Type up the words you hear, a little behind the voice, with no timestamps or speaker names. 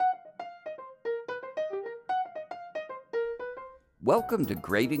Welcome to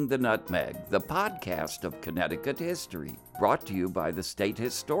Grading the Nutmeg, the podcast of Connecticut history, brought to you by the State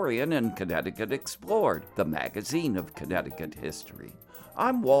Historian and Connecticut Explored, the magazine of Connecticut history.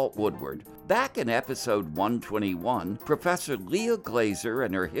 I'm Walt Woodward. Back in episode 121, Professor Leah Glazer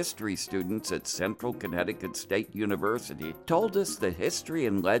and her history students at Central Connecticut State University told us the history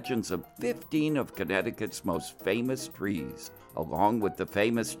and legends of 15 of Connecticut's most famous trees. Along with the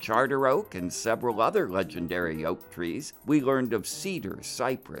famous charter oak and several other legendary oak trees, we learned of cedar,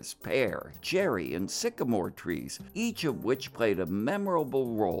 cypress, pear, cherry, and sycamore trees, each of which played a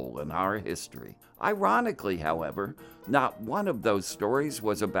memorable role in our history. Ironically, however, not one of those stories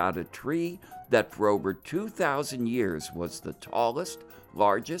was about a tree that for over 2,000 years was the tallest,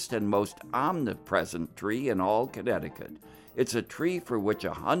 largest, and most omnipresent tree in all Connecticut. It's a tree for which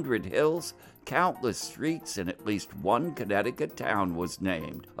 100 hills, countless streets, and at least one Connecticut town was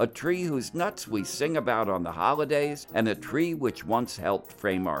named. A tree whose nuts we sing about on the holidays, and a tree which once helped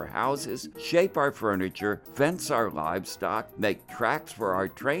frame our houses, shape our furniture, fence our livestock, make tracks for our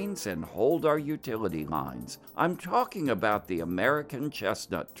trains, and hold our utility lines. I'm talking about the American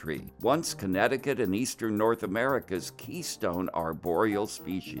chestnut tree, once Connecticut and Eastern North America's keystone arboreal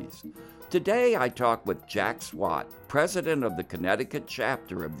species. Today, I talk with Jack Swat, president of the Connecticut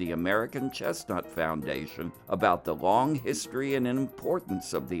chapter of the American Chestnut Foundation, about the long history and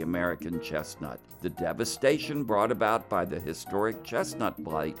importance of the American chestnut, the devastation brought about by the historic chestnut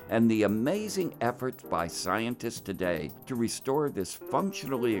blight, and the amazing efforts by scientists today to restore this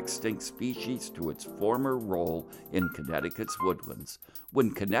functionally extinct species to its former role in Connecticut's woodlands,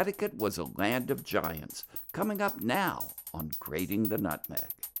 when Connecticut was a land of giants. Coming up now on Grading the Nutmeg.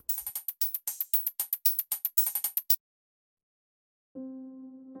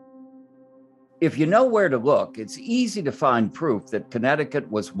 If you know where to look, it's easy to find proof that Connecticut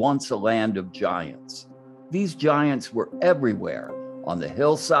was once a land of giants. These giants were everywhere, on the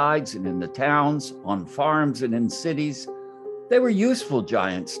hillsides and in the towns, on farms and in cities. They were useful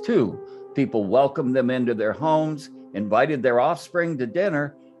giants, too. People welcomed them into their homes, invited their offspring to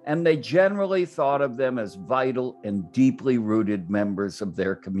dinner, and they generally thought of them as vital and deeply rooted members of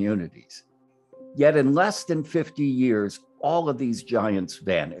their communities. Yet in less than 50 years, all of these giants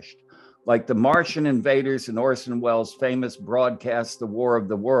vanished. Like the Martian invaders in Orson Welles' famous broadcast, The War of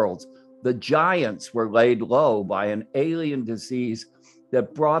the Worlds, the giants were laid low by an alien disease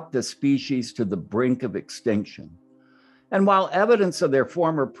that brought the species to the brink of extinction. And while evidence of their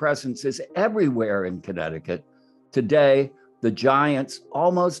former presence is everywhere in Connecticut, today, the giants,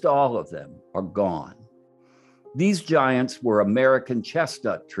 almost all of them, are gone. These giants were American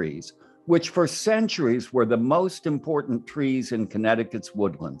chestnut trees, which for centuries were the most important trees in Connecticut's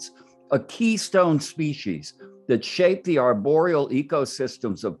woodlands, a keystone species that shaped the arboreal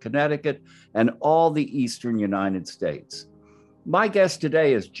ecosystems of Connecticut and all the eastern United States. My guest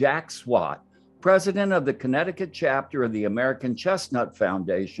today is Jack Swat, president of the Connecticut chapter of the American Chestnut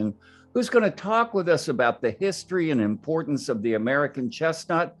Foundation, who's going to talk with us about the history and importance of the American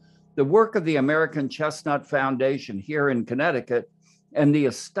chestnut, the work of the American Chestnut Foundation here in Connecticut, and the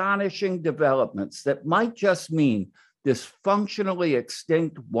astonishing developments that might just mean this functionally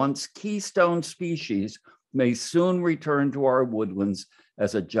extinct, once keystone species may soon return to our woodlands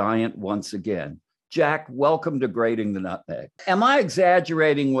as a giant once again. Jack, welcome to Grading the Nutmeg. Am I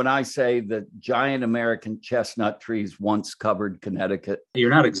exaggerating when I say that giant American chestnut trees once covered Connecticut?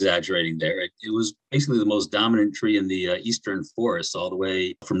 You're not exaggerating there. It was basically the most dominant tree in the eastern forests, all the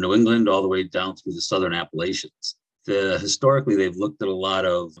way from New England all the way down through the southern Appalachians. Historically, they've looked at a lot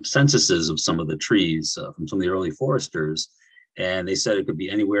of censuses of some of the trees from some of the early foresters, and they said it could be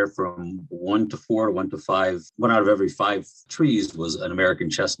anywhere from 1 to 4 to 1 to 5. 1 out of every 5 trees was an American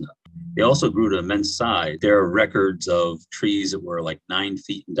chestnut. They also grew to immense size. There are records of trees that were like 9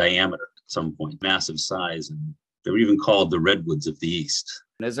 feet in diameter at some point, massive size, and they were even called the redwoods of the East.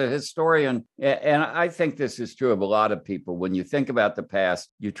 As a historian, and I think this is true of a lot of people, when you think about the past,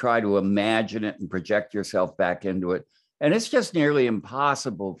 you try to imagine it and project yourself back into it. And it's just nearly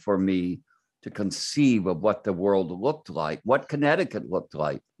impossible for me to conceive of what the world looked like, what Connecticut looked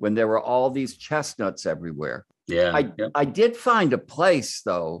like when there were all these chestnuts everywhere. I did find a place,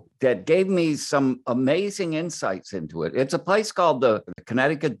 though, that gave me some amazing insights into it. It's a place called the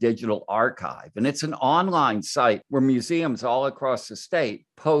Connecticut Digital Archive, and it's an online site where museums all across the state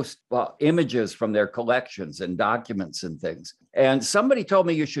post images from their collections and documents and things. And somebody told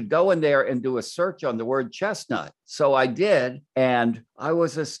me you should go in there and do a search on the word chestnut. So I did, and I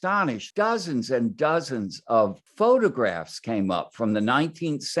was astonished. Dozens and dozens of photographs came up from the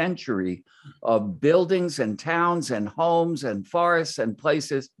 19th century of buildings and towns and homes and forests and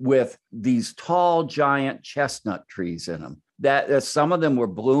places with these tall, giant chestnut trees in them. that some of them were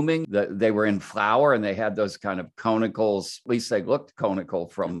blooming, that they were in flower, and they had those kind of conicals. At least they looked conical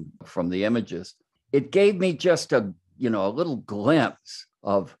from the images. It gave me just a little glimpse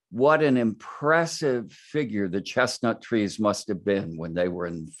of what an impressive figure the chestnut trees must have been when they were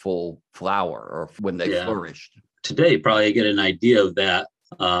in full flower or when they flourished. Today, probably get an idea of that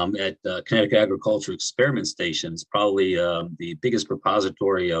at Connecticut Agriculture Experiment Station. It's probably the biggest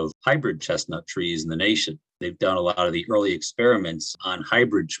repository of hybrid chestnut trees in the nation. They've done a lot of the early experiments on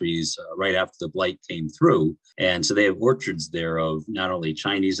hybrid trees right after the blight came through. And so they have orchards there of not only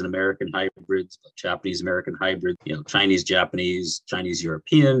Chinese and American hybrids, but Japanese American hybrids, Chinese, Japanese, Chinese,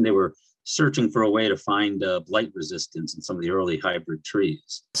 European. They were searching for a way to find blight resistance in some of the early hybrid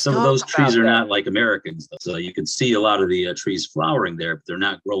trees. Some of those trees are not like Americans, though. So you can see a lot of the trees flowering there, but they're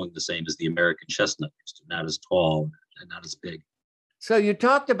not growing the same as the American chestnut. They're not as tall and not as big. So you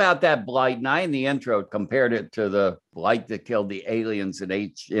talked about that blight, and I in the intro compared it to the blight that killed the aliens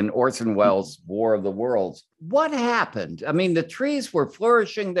in Orson Welles' War of the Worlds. What happened? I mean, the trees were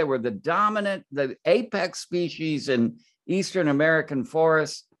flourishing. They were the apex species in Eastern American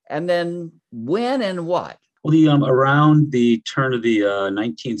forests. And then when and what? Well, around the turn of the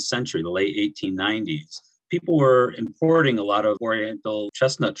 19th century, the late 1890s, people were importing a lot of oriental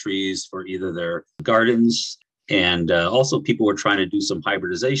chestnut trees for either their gardens, and also people were trying to do some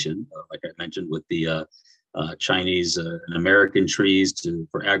hybridization, like I mentioned, with the Chinese and American trees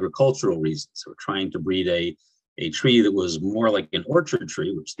for agricultural reasons. So we're trying to breed a tree that was more like an orchard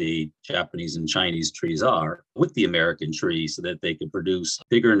tree, which the Japanese and Chinese trees are, with the American tree so that they could produce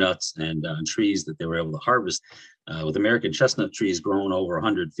bigger nuts and trees that they were able to harvest. With American chestnut trees grown over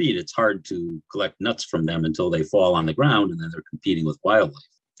 100 feet, it's hard to collect nuts from them until they fall on the ground, and then they're competing with wildlife.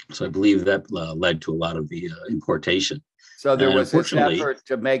 So I believe that led to a lot of the importation. So there was this effort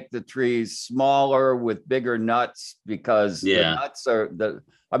to make the trees smaller with bigger nuts because the nuts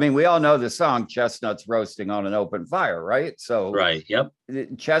we all know the song Chestnuts Roasting on an Open Fire, right? So right, yep.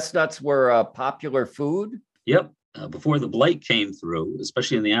 Chestnuts were a popular food? Yep. Before the blight came through,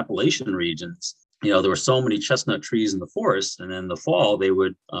 especially in the Appalachian regions, there were so many chestnut trees in the forest, and in the fall they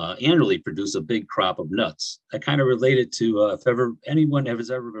would annually produce a big crop of nuts. That kind of related to if anyone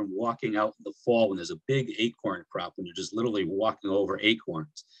has ever been walking out in the fall when there's a big acorn crop, when you're just literally walking over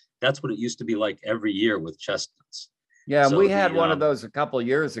acorns. That's what it used to be like every year with chestnuts. Yeah, so we had one of those a couple of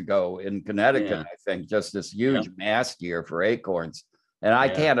years ago in Connecticut, I think, just this huge mast year for acorns. And I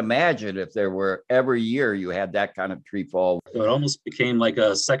can't imagine if there were every year you had that kind of tree fall. So it almost became like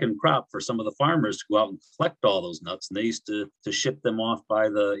a second crop for some of the farmers to go out and collect all those nuts. And they used to ship them off by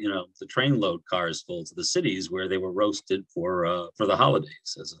the train load cars full to the cities where they were roasted for the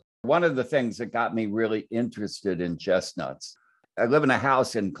holidays. One of the things that got me really interested in chestnuts, I live in a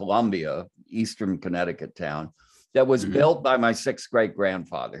house in Columbia, Eastern Connecticut town, that was built by my sixth great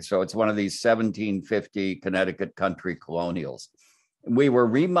grandfather. So it's one of these 1750 Connecticut country colonials. We were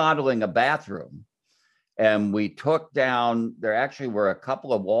remodeling a bathroom, and we took down, there actually were a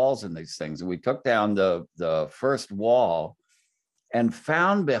couple of walls in these things, and we took down the first wall and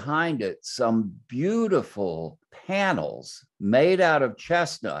found behind it some beautiful panels made out of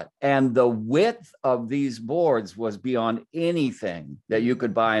chestnut. And the width of these boards was beyond anything that you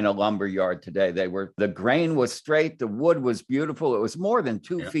could buy in a lumber yard today. The grain was straight, the wood was beautiful. It was more than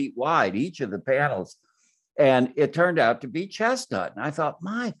 2 feet wide, each of the panels. And it turned out to be chestnut. And I thought,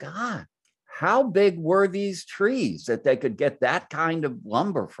 my God, how big were these trees that they could get that kind of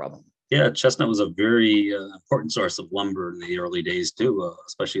lumber from them? Yeah, chestnut was a very important source of lumber in the early days too,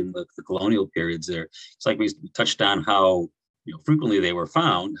 especially in the colonial periods there. It's like we touched on how frequently they were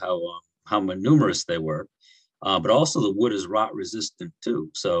found, how numerous they were, but also the wood is rot resistant too.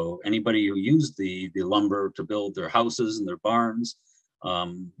 So anybody who used the lumber to build their houses and their barns,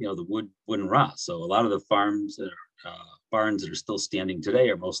 the wood wouldn't rot. So a lot of the barns that are still standing today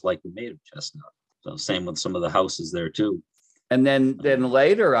are most likely made of chestnut. So same with some of the houses there too. And then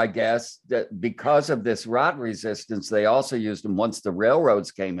later, I guess, that because of this rot resistance, they also used them once the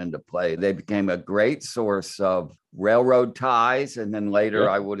railroads came into play. They became a great source of railroad ties. And then later,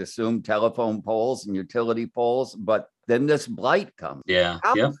 I would assume telephone poles and utility poles. But then this blight comes. Yeah.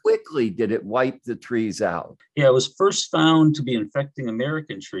 How quickly did it wipe the trees out? Yeah, it was first found to be infecting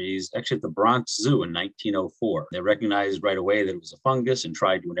American trees actually at the Bronx Zoo in 1904. They recognized right away that it was a fungus and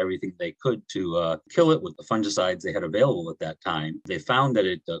tried doing everything they could to kill it with the fungicides they had available at that time. They found that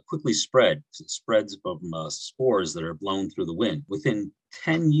it quickly spread. It spreads from spores that are blown through the wind. Within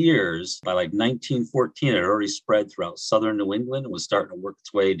 10 years, by like 1914, it had already spread throughout southern New England and was starting to work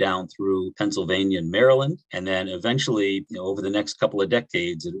its way down through Pennsylvania and Maryland. And then eventually, over the next couple of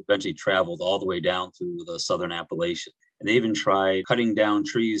decades, it eventually traveled all the way down through the southern Appalachian. And they even tried cutting down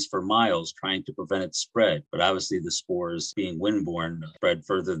trees for miles, trying to prevent its spread. But obviously the spores being windborne spread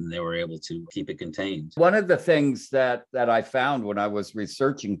further than they were able to keep it contained. One of the things that I found when I was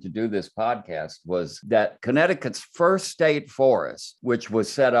researching to do this podcast was that Connecticut's first state forest, which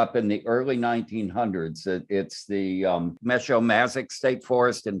was set up in the early 1900s, it's the Meshomazik State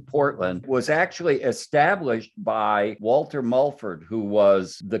Forest in Portland, was actually established by Walter Mulford, who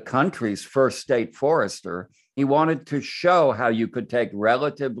was the country's first state forester. He wanted to show how you could take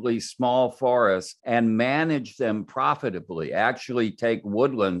relatively small forests and manage them profitably, actually take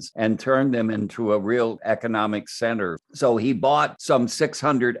woodlands and turn them into a real economic center. So he bought some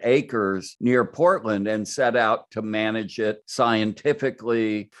 600 acres near Portland and set out to manage it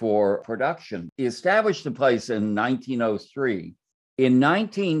scientifically for production. He established the place in 1903. In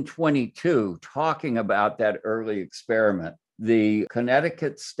 1922, talking about that early experiment, the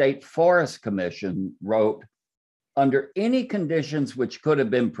Connecticut State Forest Commission wrote, under any conditions which could have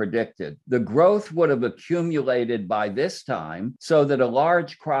been predicted, the growth would have accumulated by this time so that a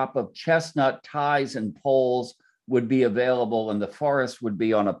large crop of chestnut ties and poles would be available and the forest would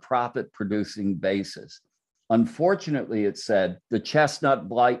be on a profit-producing basis. Unfortunately, it said, the chestnut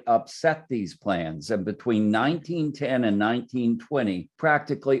blight upset these plans, and between 1910 and 1920,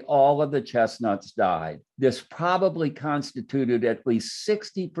 practically all of the chestnuts died. This probably constituted at least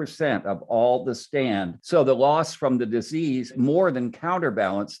 60% of all the stand, so the loss from the disease more than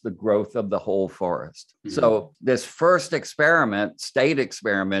counterbalanced the growth of the whole forest. Mm-hmm. So this first experiment, state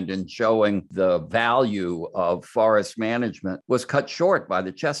experiment in showing the value of forest management, was cut short by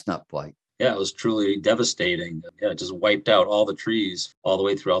the chestnut blight. Yeah, it was truly devastating. Yeah, it just wiped out all the trees all the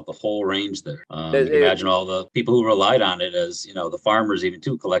way throughout the whole range there. You can imagine all the people who relied on it as, the farmers even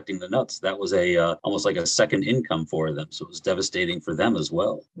too, collecting the nuts. That was almost like a second income for them. So it was devastating for them as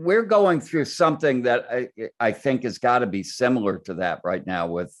well. We're going through something that I think has got to be similar to that right now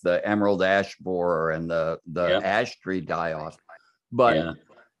with the emerald ash borer and the ash tree die-off. But,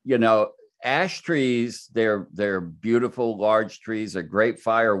 ash trees, they're beautiful, large trees, are great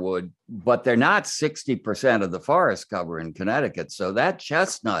firewood, but they're not 60% of the forest cover in Connecticut. So that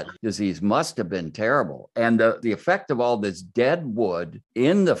chestnut disease must have been terrible. And the effect of all this dead wood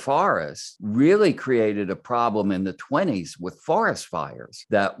in the forest really created a problem in the 1920s with forest fires.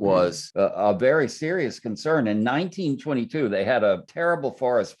 That was a very serious concern. In 1922, they had a terrible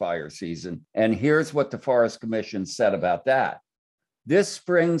forest fire season. And here's what the Forest Commission said about that. This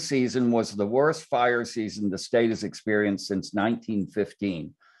spring season was the worst fire season the state has experienced since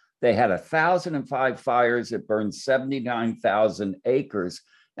 1915. They had 1,005 fires that burned 79,000 acres.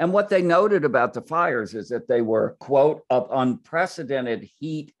 And what they noted about the fires is that they were, quote, of unprecedented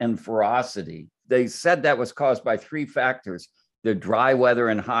heat and ferocity. They said that was caused by three factors: the dry weather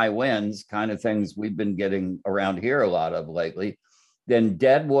and high winds, kind of things we've been getting around here a lot of lately, then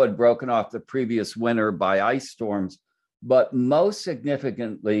dead wood broken off the previous winter by ice storms. But most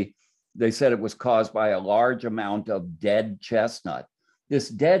significantly, they said it was caused by a large amount of dead chestnut. This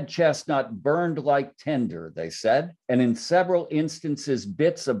dead chestnut burned like tinder, they said, and in several instances,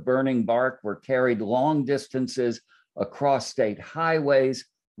 bits of burning bark were carried long distances across state highways,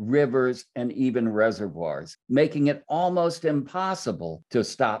 rivers, and even reservoirs, making it almost impossible to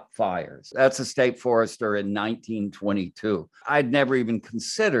stop fires. That's a state forester in 1922. I'd never even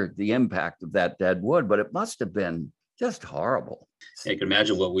considered the impact of that dead wood, but it must have been just horrible. I can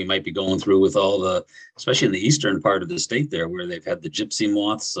imagine what we might be going through with all the, especially in the eastern part of the state there, where they've had the gypsy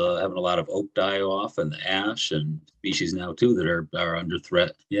moths having a lot of oak die off, and the ash and species now too that are under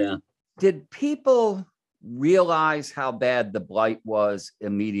threat. Yeah. Did people realize how bad the blight was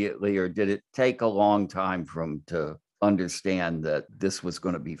immediately, or did it take a long time for them to understand that this was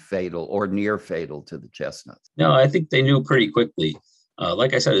going to be fatal or near fatal to the chestnuts? No, I think they knew pretty quickly.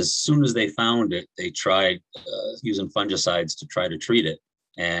 Like I said, as soon as they found it, they tried using fungicides to try to treat it.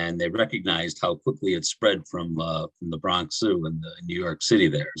 And they recognized how quickly it spread from the Bronx Zoo in New York City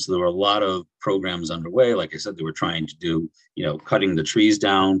there. So there were a lot of programs underway. Like I said, they were trying to do, cutting the trees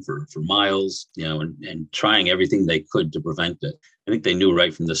down for miles, and trying everything they could to prevent it. I think they knew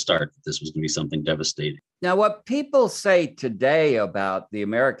right from the start that this was going to be something devastating. Now, what people say today about the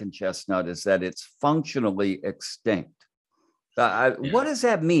American chestnut is that it's functionally extinct. What does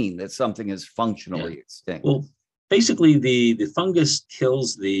that mean, that something is functionally extinct? Well, basically, the fungus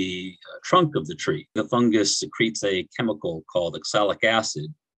kills the trunk of the tree. The fungus secretes a chemical called oxalic acid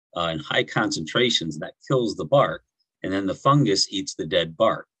in high concentrations that kills the bark. And then the fungus eats the dead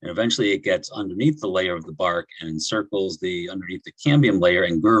bark. And eventually it gets underneath the layer of the bark and encircles underneath the cambium layer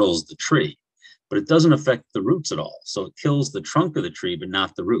and girdles the tree. but it doesn't affect the roots at all. So it kills the trunk of the tree, but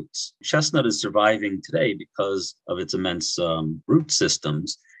not the roots. Chestnut is surviving today because of its immense root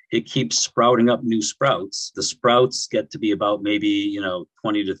systems. It keeps sprouting up new sprouts. The sprouts get to be about maybe,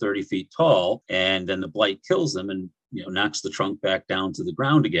 20 to 30 feet tall, and then the blight kills them and, knocks the trunk back down to the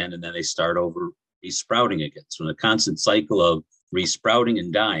ground again. And then they start over resprouting again. So in a constant cycle of resprouting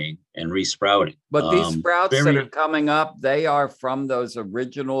and dying and resprouting. But these sprouts that are coming up, they are from those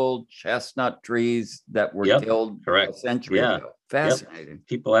original chestnut trees that were killed a century ago. Fascinating. Yep.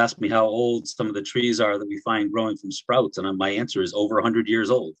 People ask me how old some of the trees are that we find growing from sprouts. And my answer is over 100 years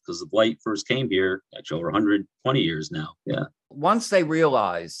old, because the blight first came here, actually over 120 years now. Yeah. Once they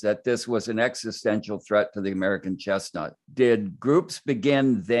realized that this was an existential threat to the American chestnut, did groups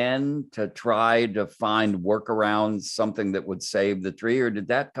begin then to try to find workarounds, something that would save the tree, or did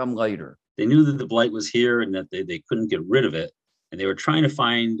that come later? They knew that the blight was here and that they couldn't get rid of it. And they were trying to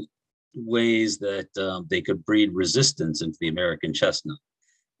find ways that they could breed resistance into the American chestnut.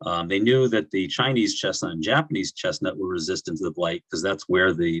 They knew that the Chinese chestnut and Japanese chestnut were resistant to the blight because that's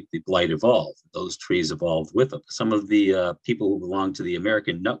where the blight evolved. Those trees evolved with them. Some of the people who belong to the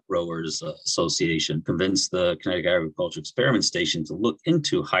American Nut Growers Association convinced the Connecticut Agricultural Experiment Station to look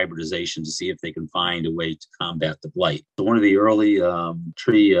into hybridization to see if they can find a way to combat the blight. So one of the early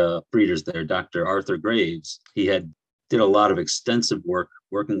tree breeders there, Dr. Arthur Graves, he did a lot of extensive work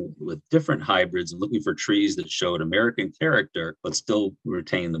working with different hybrids and looking for trees that showed American character, but still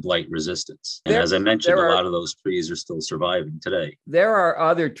retain the blight resistance. And as I mentioned, a lot of those trees are still surviving today. There are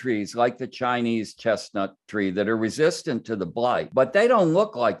other trees like the Chinese chestnut tree that are resistant to the blight, but they don't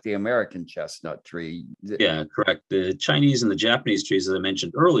look like the American chestnut tree. Yeah, correct. The Chinese and the Japanese trees, as I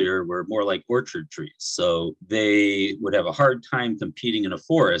mentioned earlier, were more like orchard trees. So they would have a hard time competing in a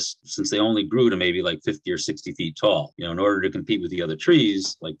forest since they only grew to maybe like 50 or 60 feet tall. In order to compete with the other trees,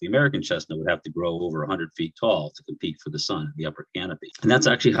 like the American chestnut would have to grow over 100 feet tall to compete for the sun, the upper canopy. And that's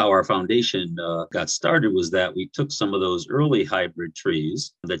actually how our foundation got started, was that we took some of those early hybrid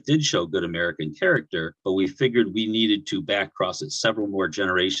trees that did show good American character, but we figured we needed to back cross it several more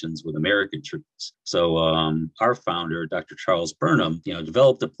generations with American trees. So our founder, Dr. Charles Burnham,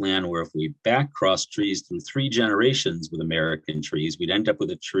 developed a plan where if we back cross trees through 3 generations with American trees, we'd end up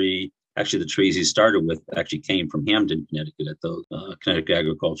with a tree. Actually, the trees he started with actually came from Hamden, Connecticut, at the Connecticut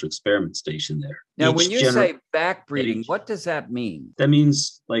Agricultural Experiment Station there. Now, when you say backbreeding, what does that mean? That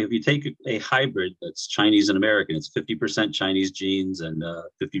means, like, if you take a hybrid that's Chinese and American, it's 50% Chinese genes and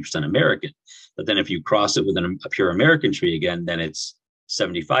 50% American. But then if you cross it with a pure American tree again, then it's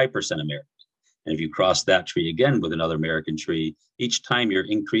 75% American. And if you cross that tree again with another American tree, each time you're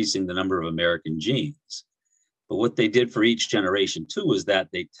increasing the number of American genes. But what they did for each generation, too, was that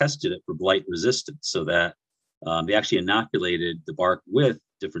they tested it for blight resistance, so that they actually inoculated the bark with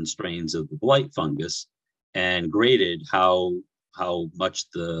different strains of the blight fungus and graded how much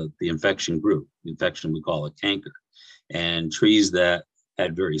the infection grew. The infection, we call it canker. And trees that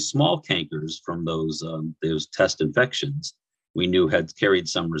had very small cankers from those test infections, we knew had carried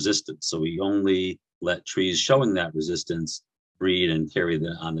some resistance. So we only let trees showing that resistance breed and carry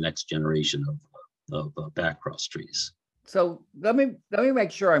on the next generation of backcross trees. So let me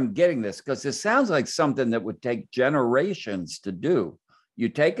make sure I'm getting this, because this sounds like something that would take generations to do. You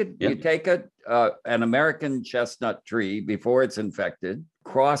take an American chestnut tree before it's infected,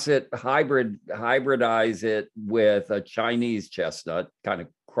 cross it, hybridize it with a Chinese chestnut, kind of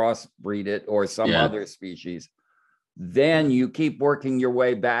crossbreed it or some other species. Then you keep working your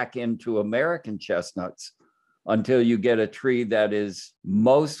way back into American chestnuts until you get a tree that is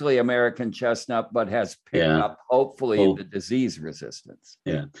mostly American chestnut, but has picked up, hopefully, the disease resistance.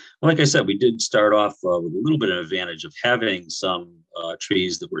 Yeah. Well, like I said, we did start off with a little bit of advantage of having some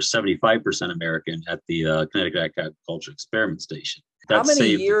trees that were 75% American at the Connecticut Agricultural Experiment Station. How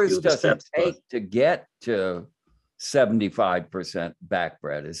many years does it take to get to 75%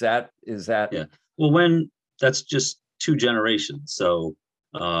 backbred? Is that? Yeah. Well, that's just 2 generations. So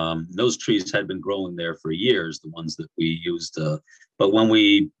those trees had been growing there for years, the ones that we used. But when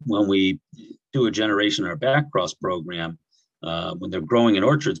we do a generation or a backcross program, when they're growing in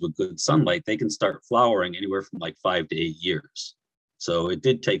orchards with good sunlight, they can start flowering anywhere from like 5 to 8 years. So it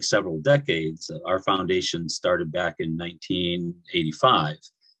did take several decades. Our foundation started back in 1985.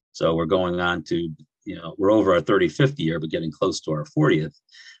 So we're going on to, we're over our 35th year, but getting close to our 40th.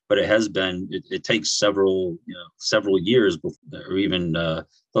 But it takes several years before, or even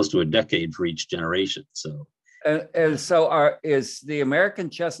close to a decade for each generation. So, is the American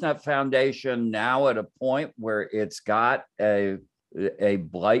Chestnut Foundation now at a point where it's got a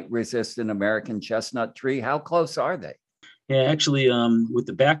blight-resistant American chestnut tree? How close are they? Yeah, actually, with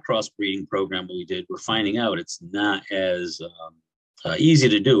the back cross breeding program that we did, we're finding out it's not as easy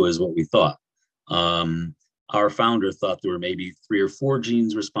to do as what we thought. Um, our founder thought there were maybe 3 or 4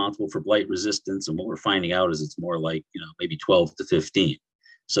 genes responsible for blight resistance, and what we're finding out is it's more like maybe 12 to 15.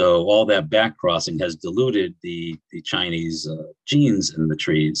 So all that back crossing has diluted the Chinese genes in the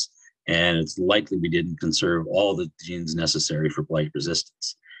trees, and it's likely we didn't conserve all the genes necessary for blight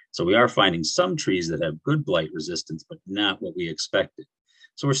resistance. So we are finding some trees that have good blight resistance, but not what we expected.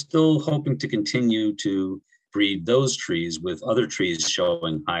 So we're still hoping to continue to breed those trees with other trees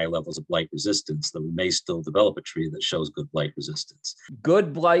showing high levels of blight resistance, that we may still develop a tree that shows good blight resistance.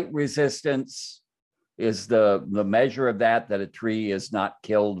 Good blight resistance is the measure of that a tree is not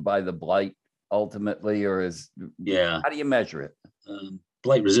killed by the blight ultimately, or how do you measure it?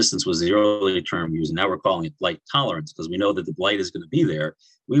 Blight resistance was the early term used. Now we're calling it blight tolerance because we know that the blight is going to be there.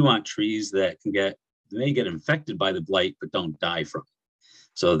 We want trees that may get infected by the blight, but don't die from it.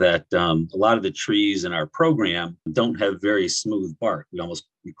 So that a lot of the trees in our program don't have very smooth bark.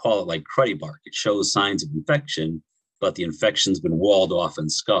 We call it like cruddy bark. It shows signs of infection, but the infection's been walled off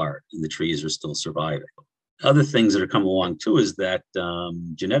and scarred, and the trees are still surviving. Other things that are coming along too is that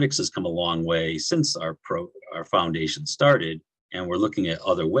genetics has come a long way since our foundation started, and we're looking at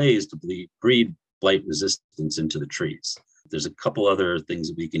other ways to breed blight resistance into the trees. There's a couple other things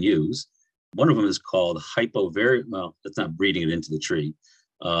that we can use. One of them is called hypovariance. Well, that's not breeding it into the tree,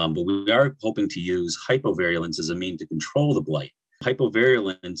 but we are hoping to use hypovirulence as a mean to control the blight.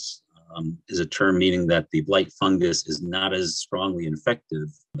 Hypovirulence is a term meaning that the blight fungus is not as strongly infective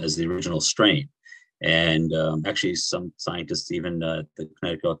as the original strain. And actually, some scientists, even at the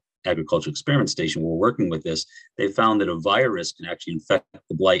Connecticut Agricultural Experiment Station, were working with this. They found that a virus can actually infect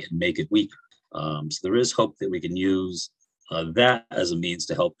the blight and make it weaker. So there is hope that we can use that as a means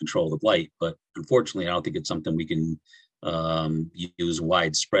to help control the blight. But unfortunately, I don't think it's something we can use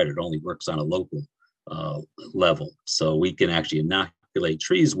widespread. It only works on a local level. So we can actually inoculate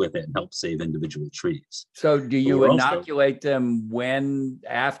trees with it and help save individual trees. So do you inoculate them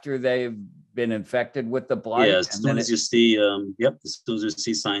after they've been infected with the blight? Yeah, as soon as you see, as soon as you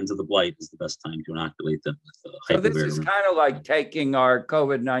see signs of the blight is the best time to inoculate them with So this is kind of like taking our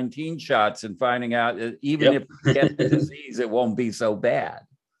COVID-19 shots and finding out that even if you get the disease, it won't be so bad.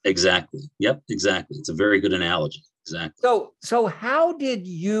 Exactly. Yep, exactly. It's a very good analogy. Exactly. So how did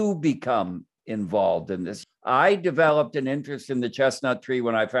you become involved in this? I developed an interest in the chestnut tree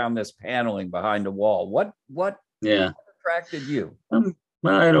when I found this paneling behind the wall. What attracted you?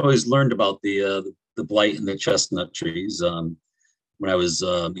 Well, I had always learned about the blight in the chestnut trees. When I was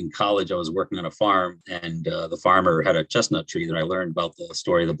in college, I was working on a farm, and the farmer had a chestnut tree that I learned about the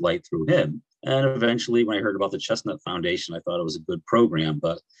story of the blight through him. And eventually, when I heard about the Chestnut Foundation, I thought it was a good program,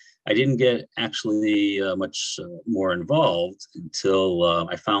 but I didn't get actually much more involved until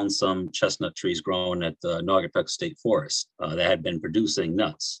I found some chestnut trees growing at the Naugatuck State Forest that had been producing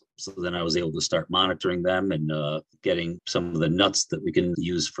nuts. So then I was able to start monitoring them and getting some of the nuts that we can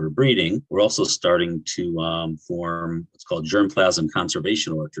use for breeding. We're also starting to form what's called germplasm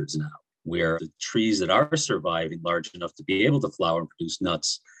conservation orchards now, where the trees that are surviving large enough to be able to flower and produce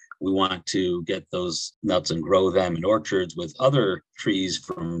nuts, we want to get those nuts and grow them in orchards with other trees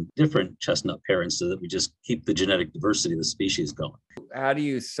from different chestnut parents so that we just keep the genetic diversity of the species going. How do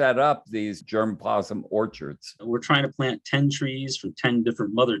you set up these germplasm orchards? We're trying to plant 10 trees from 10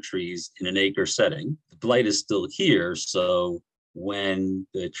 different mother trees in an acre setting. The blight is still here, so when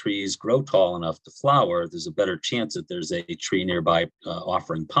the trees grow tall enough to flower, there's a better chance that there's a tree nearby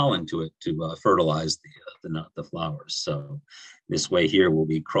offering pollen to it to fertilize the flowers. So this way here, we'll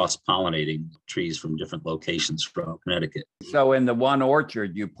be cross-pollinating trees from different locations from Connecticut. So in the one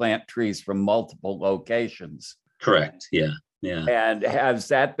orchard, you plant trees from multiple locations. Correct, yeah. Yeah. And has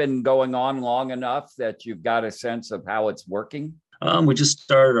that been going on long enough that you've got a sense of how it's working? We just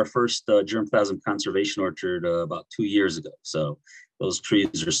started our first germplasm conservation orchard about 2 years ago. So those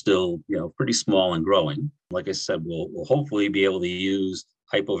trees are still, pretty small and growing. Like I said, we'll hopefully be able to use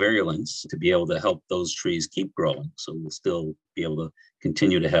hypovirulence to be able to help those trees keep growing. So we'll still be able to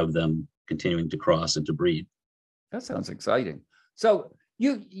continue to have them continuing to cross and to breed. That sounds exciting. So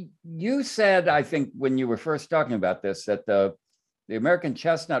you said, I think when you were first talking about this, that the American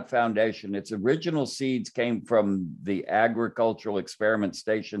Chestnut Foundation, its original seeds came from the agricultural experiment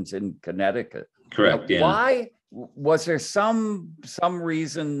stations in Connecticut. Correct. Yeah. Why was there some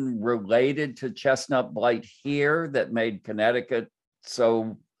reason related to chestnut blight here that made Connecticut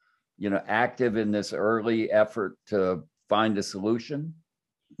so, active in this early effort to find a solution?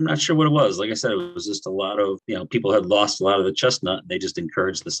 I'm not sure what it was. Like I said, it was just a lot of, people had lost a lot of the chestnut. And they just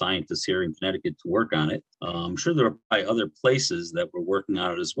encouraged the scientists here in Connecticut to work on it. I'm sure there are probably other places that were working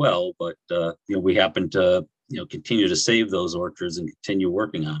on it as well, but, we happen to, continue to save those orchards and continue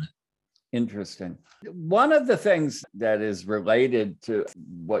working on it. Interesting. One of the things that is related to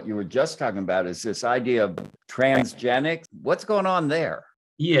what you were just talking about is this idea of transgenics. What's going on there?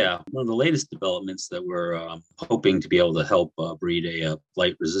 Yeah, one of the latest developments that we're hoping to be able to help breed a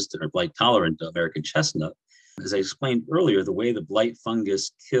blight-resistant or blight-tolerant American chestnut. As I explained earlier, the way the blight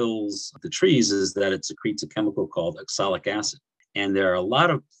fungus kills the trees is that it secretes a chemical called oxalic acid. And there are a lot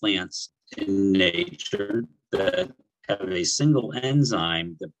of plants in nature that have a single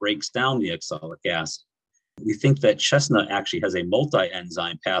enzyme that breaks down the oxalic acid. We think that chestnut actually has a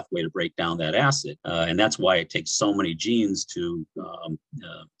multi-enzyme pathway to break down that acid. And that's why it takes so many genes to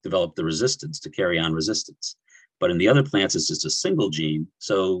develop the resistance, to carry on resistance. But in the other plants, it's just a single gene.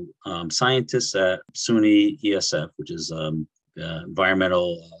 So scientists at SUNY ESF, which is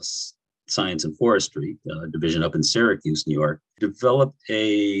Environmental Science and Forestry division up in Syracuse, New York, developed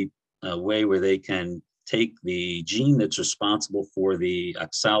a way where they can take the gene that's responsible for the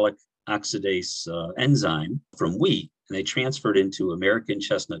oxalic oxidase enzyme from wheat, and they transferred into American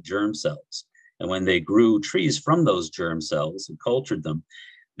chestnut germ cells. And when they grew trees from those germ cells and cultured them,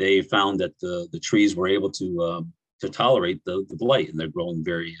 they found that the trees were able to tolerate the blight, and they're growing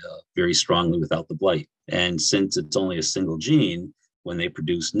very, very strongly without the blight. And since it's only a single gene, when they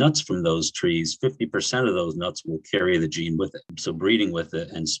produce nuts from those trees, 50% of those nuts will carry the gene with it. So breeding with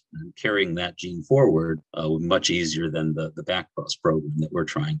it and carrying that gene forward will be much easier than the backcross program that we're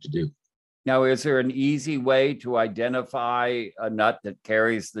trying to do. Now, is there an easy way to identify a nut that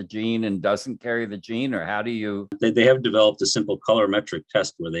carries the gene and doesn't carry the gene, or how do you? They have developed a simple colorimetric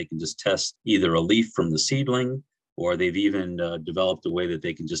test where they can just test either a leaf from the seedling, or they've even developed a way that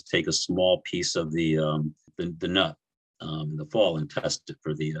they can just take a small piece of the nut in the fall and test it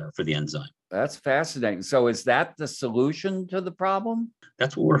for the enzyme. That's fascinating. So is that the solution to the problem?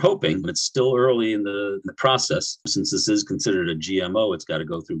 That's what we're hoping, but it's still early in the process. Since this is considered a GMO, it's got to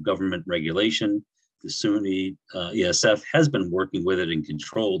go through government regulation. The SUNY ESF has been working with it in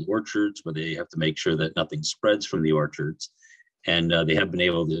controlled orchards where they have to make sure that nothing spreads from the orchards. And they have been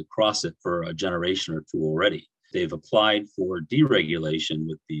able to cross it for a generation or two already. They've applied for deregulation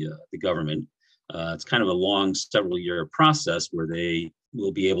with the government. It's kind of a long several-year process where they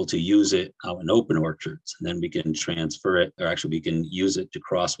will be able to use it out in open orchards. And then we can transfer it, or actually we can use it to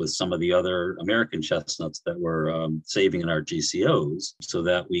cross with some of the other American chestnuts that we're saving in our GCOs, so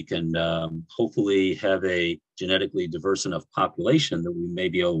that we can hopefully have a genetically diverse enough population that we may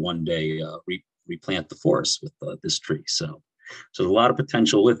be able one day replant the forest with this tree. So there's a lot of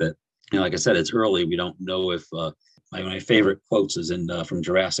potential with it. And like I said, it's early. We don't know if my favorite quotes is from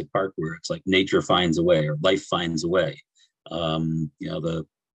Jurassic Park, where it's like nature finds a way or life finds a way.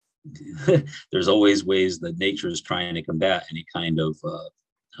 There's always ways that nature is trying to combat any kind of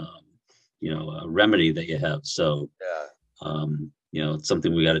remedy that you have. So it's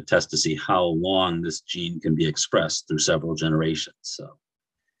something we got to test to see how long this gene can be expressed through several generations.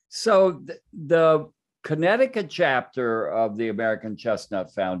 So the Connecticut chapter of the American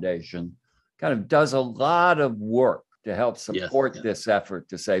Chestnut Foundation kind of does a lot of work to help support this effort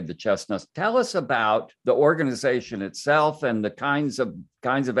to save the chestnuts. Tell us about the organization itself and the kinds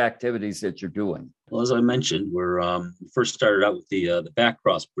of activities that you're doing. Well, as I mentioned, we're first started out with the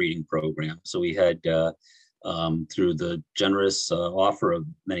backcross breeding program. So we had through the generous offer of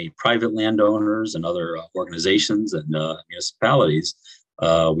many private landowners and other organizations and municipalities,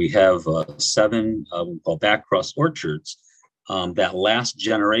 we have 7 we call backcross orchards. That last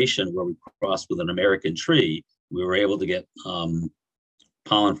generation where we crossed with an American tree, we were able to get pollen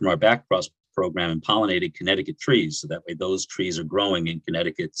from our backcross program and pollinated Connecticut trees. So that way those trees are growing in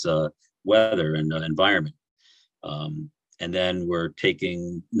Connecticut's weather and environment. And then we're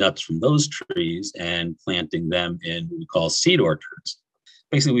taking nuts from those trees and planting them in what we call seed orchards.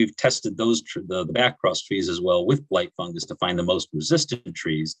 Basically, we've tested those the backcross trees as well with blight fungus to find the most resistant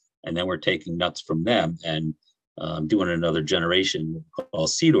trees. And then we're taking nuts from them and doing another generation called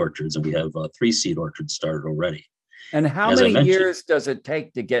seed orchards, and we have 3 seed orchards started already. And how many years does it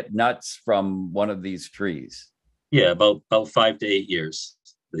take to get nuts from one of these trees? Yeah, about 5 to 8 years.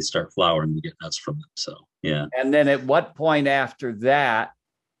 They start flowering, we get nuts from them. So, yeah. And then at what point after that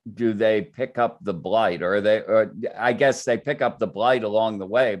do they pick up the blight? Or I guess they pick up the blight along the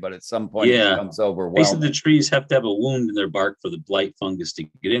way, but at some point it becomes overwhelming. Basically, the trees have to have a wound in their bark for the blight fungus to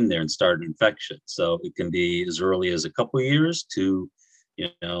get in there and start an infection. So it can be as early as a couple of years to,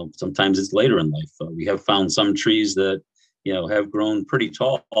 sometimes it's later in life. We have found some trees that have grown pretty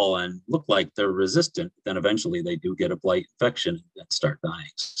tall and look like they're resistant. Then eventually they do get a blight infection and start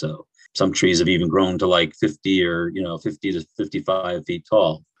dying. So some trees have even grown to like 50 or 50 to 55 feet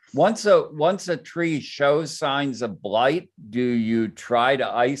tall. Once a tree shows signs of blight, do you try to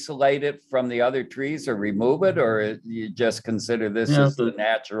isolate it from the other trees or remove it, or you just consider this as the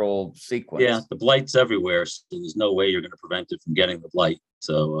natural sequence? Yeah, the blight's everywhere, so there's no way you're going to prevent it from getting the blight.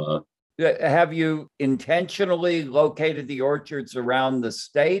 So have you intentionally located the orchards around the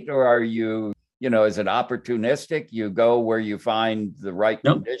state, or are you, is it opportunistic? You go where you find the right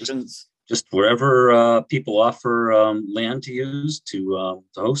conditions? Just wherever people offer land to use to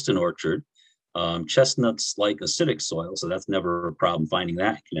host an orchard. Chestnuts like acidic soil, so that's never a problem finding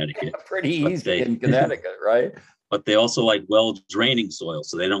that in Connecticut. Pretty easy in Connecticut, right? But they also like well-draining soil,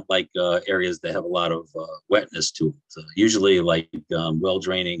 so they don't like areas that have a lot of wetness to them. So usually like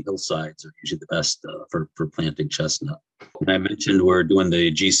well-draining hillsides are usually the best for planting chestnut. And I mentioned we're doing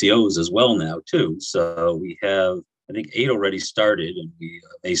the GCOs as well now too. So we have, I think 8 already started, and we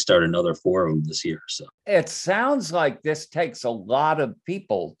may start another 4 of them this year. So it sounds like this takes a lot of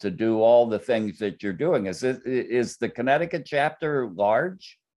people to do all the things that you're doing. Is the Connecticut chapter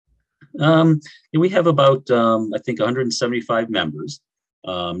large? We have about I think 175 members.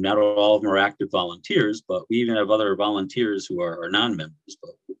 Not all of them are active volunteers, but we even have other volunteers who are non-members.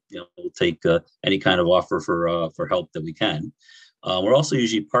 But we'll take any kind of offer for help that we can. We're also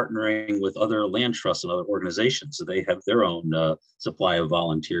usually partnering with other land trusts and other organizations, so they have their own supply of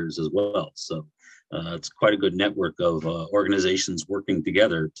volunteers as well. So it's quite a good network of organizations working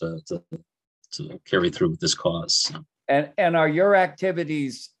together to carry through with this cause. So. And are your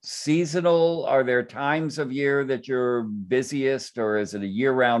activities seasonal? Are there times of year that you're busiest, or is it a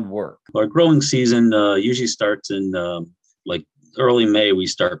year-round work? Our growing season usually starts in like early May. We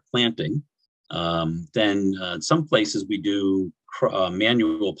start planting. Then in some places we do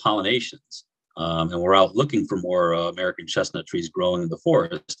manual pollinations, and we're out looking for more American chestnut trees growing in the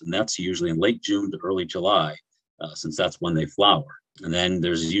forest, and that's usually in late June to early July, since that's when they flower. And then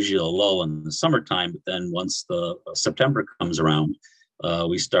there's usually a lull in the summertime, but then once the September comes around,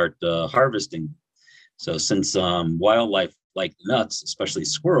 we start harvesting. So since wildlife like nuts, especially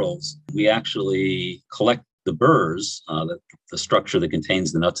squirrels, we actually collect the burrs, the structure that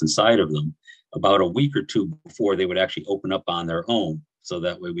contains the nuts inside of them, about a week or 2 before they would actually open up on their own. So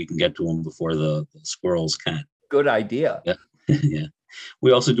that way we can get to them before the squirrels can. Good idea. Yeah. Yeah.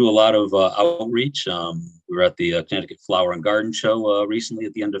 We also do a lot of outreach. We were at the Connecticut Flower and Garden Show recently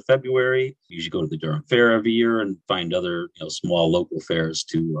at the end of February. We usually go to the Durham Fair every year and find other small local fairs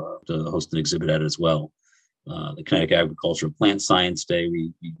to host an exhibit at as well. The Connecticut Agricultural Plant Science Day,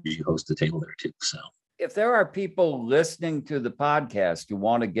 we usually host a table there too. So, if there are people listening to the podcast who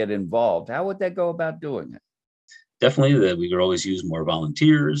want to get involved, how would they go about doing it? Definitely, we could always use more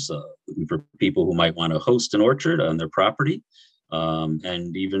volunteers, looking for people who might want to host an orchard on their property.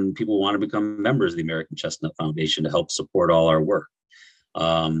 And even people who want to become members of the American Chestnut Foundation to help support all our work.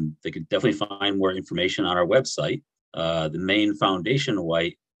 They could definitely find more information on our website. The main foundation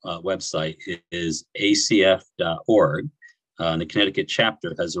website is acf.org. And the Connecticut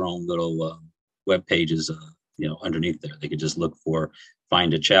chapter has their own little web pages, underneath there. They could just look for,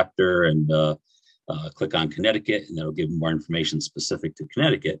 find a chapter and click on Connecticut, and that'll give them more information specific to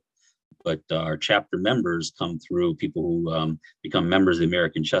Connecticut. But our chapter members come through people who become members of the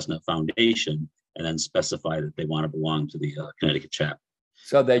American Chestnut Foundation and then specify that they want to belong to the Connecticut chapter.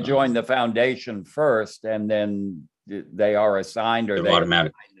 So they join the foundation first, and then they are assigned, or they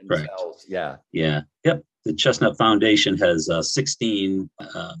automatic. Correct. Yeah. Yeah. Yep. The Chestnut Foundation has 16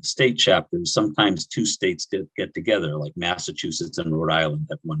 state chapters. Sometimes 2 states get together, like Massachusetts and Rhode Island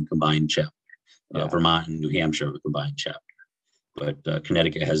have one combined chapter. Vermont and New Hampshire have a combined chapter. But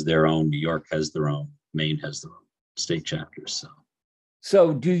Connecticut has their own, New York has their own, Maine has their own state chapters.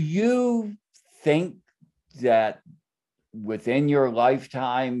 So do you think that within your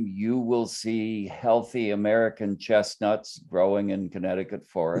lifetime, you will see healthy American chestnuts growing in Connecticut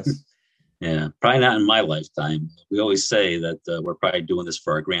forests? Yeah, probably not in my lifetime. We always say that we're probably doing this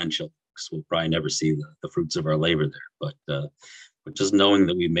for our grandchildren, because we'll probably never see the fruits of our labor there. But just knowing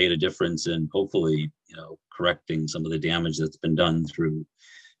that we made a difference in hopefully, correcting some of the damage that's been done through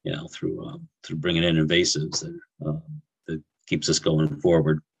bringing in invasives that keeps us going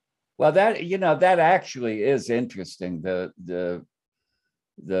forward. Well, that actually is interesting. The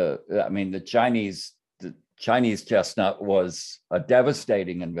Chinese chestnut was a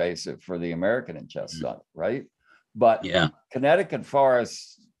devastating invasive for the American chestnut, right? But yeah, Connecticut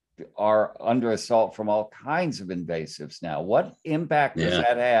forests are under assault from all kinds of invasives now. What impact does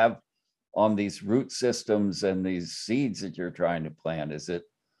that have on these root systems and these seeds that you're trying to plant? The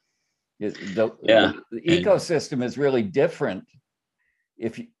ecosystem is really different.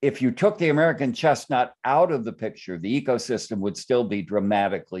 If you took the American chestnut out of the picture, the ecosystem would still be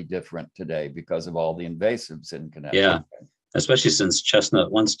dramatically different today because of all the invasives in Connecticut. Yeah, especially since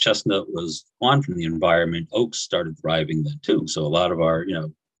once chestnut was gone from the environment, oaks started thriving then too. So a lot of our,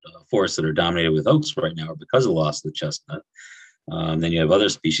 forests that are dominated with oaks right now are because of the loss of the chestnut. Then you have other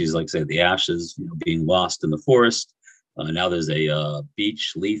species like, say, the ashes, being lost in the forest. Now there's a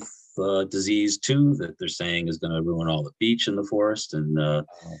beech leaf disease too that they're saying is going to ruin all the beech in the forest. And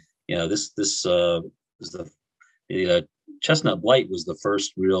this is the chestnut blight was the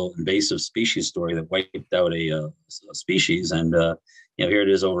first real invasive species story that wiped out a species. And here it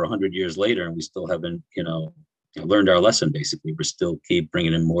is over 100 years later, and we still haven't learned our lesson. Basically, we still keep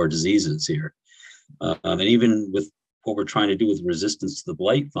bringing in more diseases here, and even with what we're trying to do with resistance to the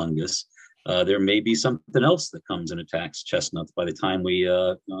blight fungus, there may be something else that comes and attacks chestnuts by the time we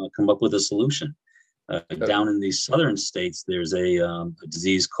come up with a solution. Down in the southern states, there's a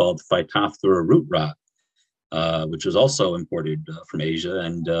disease called Phytophthora root rot, which was also imported from Asia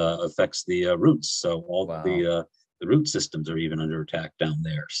and affects the roots. So all the root systems are even under attack down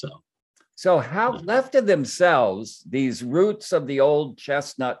there. So how left to themselves, these roots of the old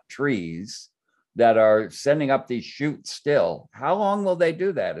chestnut trees that are sending up these shoots still, how long will they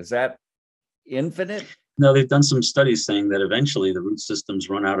do that? Is that infinite? No, they've done some studies saying that eventually the root systems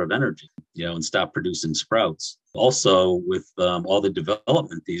run out of energy, and stop producing sprouts. Also, with all the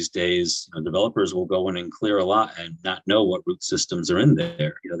development these days, developers will go in and clear a lot and not know what root systems are in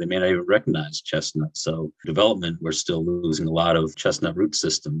there. They may not even recognize chestnut. So development, we're still losing a lot of chestnut root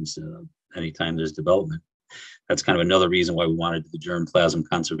systems anytime there's development. That's kind of another reason why we wanted the germplasm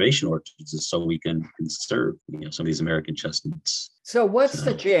conservation orchards, is so we can conserve, some of these American chestnuts. So what's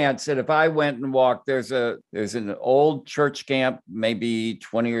the chance that if I went and walked, there's an old church camp, maybe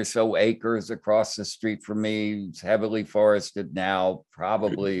 20 or so acres across the street from me. It's heavily forested now,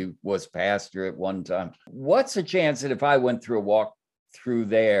 probably was pasture at one time. What's the chance that if I went through a walk through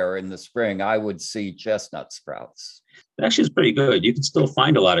there in the spring, I would see chestnut sprouts? It actually is pretty good. You can still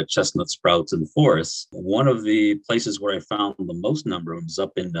find a lot of chestnut sprouts in the forests. One of the places where I found the most number of them is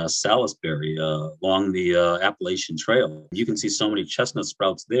up in Salisbury, along the Appalachian Trail. You can see so many chestnut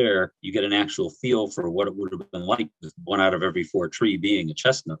sprouts there. You get an actual feel for what it would have been like with 1 out of every 4 tree being a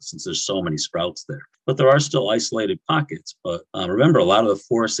chestnut, since there's so many sprouts there. But there are still isolated pockets. But remember, a lot of the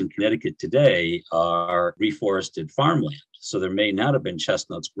forests in Connecticut today are reforested farmland. So there may not have been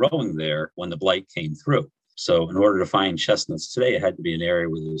chestnuts growing there when the blight came through. So in order to find chestnuts today, it had to be an area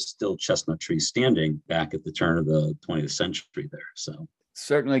where there was still chestnut trees standing back at the turn of the 20th century there. So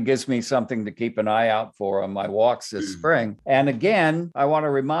certainly gives me something to keep an eye out for on my walks this spring. And again, I want to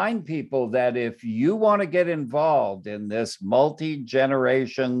remind people that if you want to get involved in this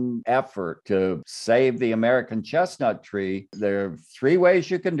multi-generation effort to save the American chestnut tree, there are 3 ways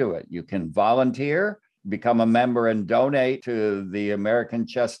you can do it. You can volunteer, become a member and donate to the American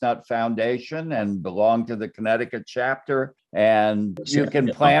Chestnut Foundation and belong to the Connecticut chapter, and you can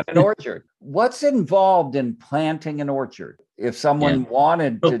plant an orchard. What's involved in planting an orchard if someone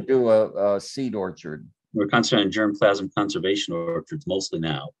wanted to do a seed orchard? We're concentrating on germplasm conservation orchards mostly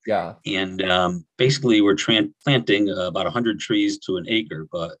now. Yeah. And basically, we're planting about 100 trees to an acre.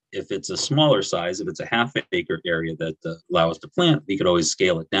 But if it's a smaller size, if it's a half-acre area that allow us to plant, we could always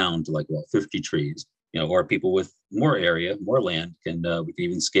scale it down to 50 trees. Or people with more area, more land, we can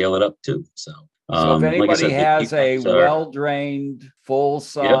even scale it up too. So if anybody has a well-drained, full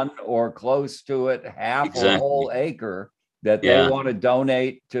sun or close to it, half or whole acre that they want to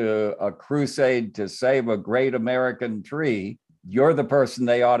donate to a crusade to save a great American tree, you're the person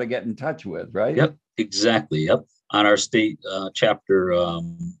they ought to get in touch with, right? Yep, exactly. Yep. On our state chapter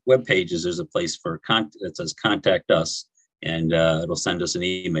web pages, there's a place that says "Contact Us." And it'll send us an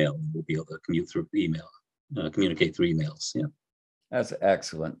email. We'll be able to communicate through emails. Yeah, that's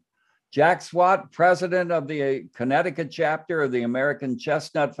excellent. Jack Swat, president of the Connecticut chapter of the American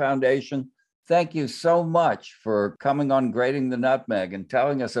Chestnut Foundation. Thank you so much for coming on Grating the Nutmeg and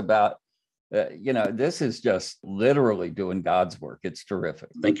telling us about. This is just literally doing God's work. It's terrific.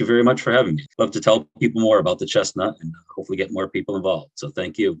 Thank you very much for having me. Love to tell people more about the chestnut and hopefully get more people involved. So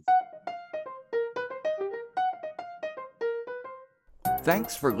thank you.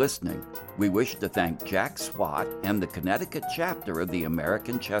 Thanks for listening. We wish to thank Jack Swat and the Connecticut chapter of the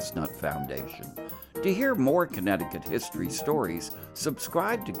American Chestnut Foundation. To hear more Connecticut history stories,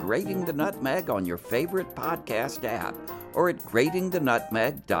 subscribe to Grating the Nutmeg on your favorite podcast app or at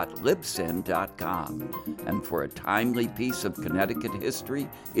gratingthenutmeg.libsyn.com. And for a timely piece of Connecticut history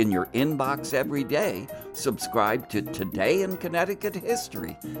in your inbox every day, subscribe to Today in Connecticut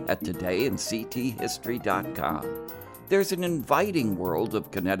History at todayincthistory.com. There's an inviting world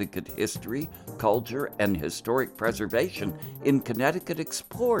of Connecticut history, culture, and historic preservation in Connecticut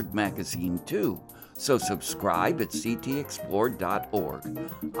Explored magazine, too. So subscribe at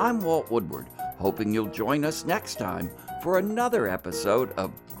ctexplored.org. I'm Walt Woodward, hoping you'll join us next time for another episode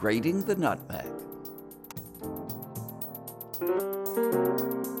of Grating the Nutmeg.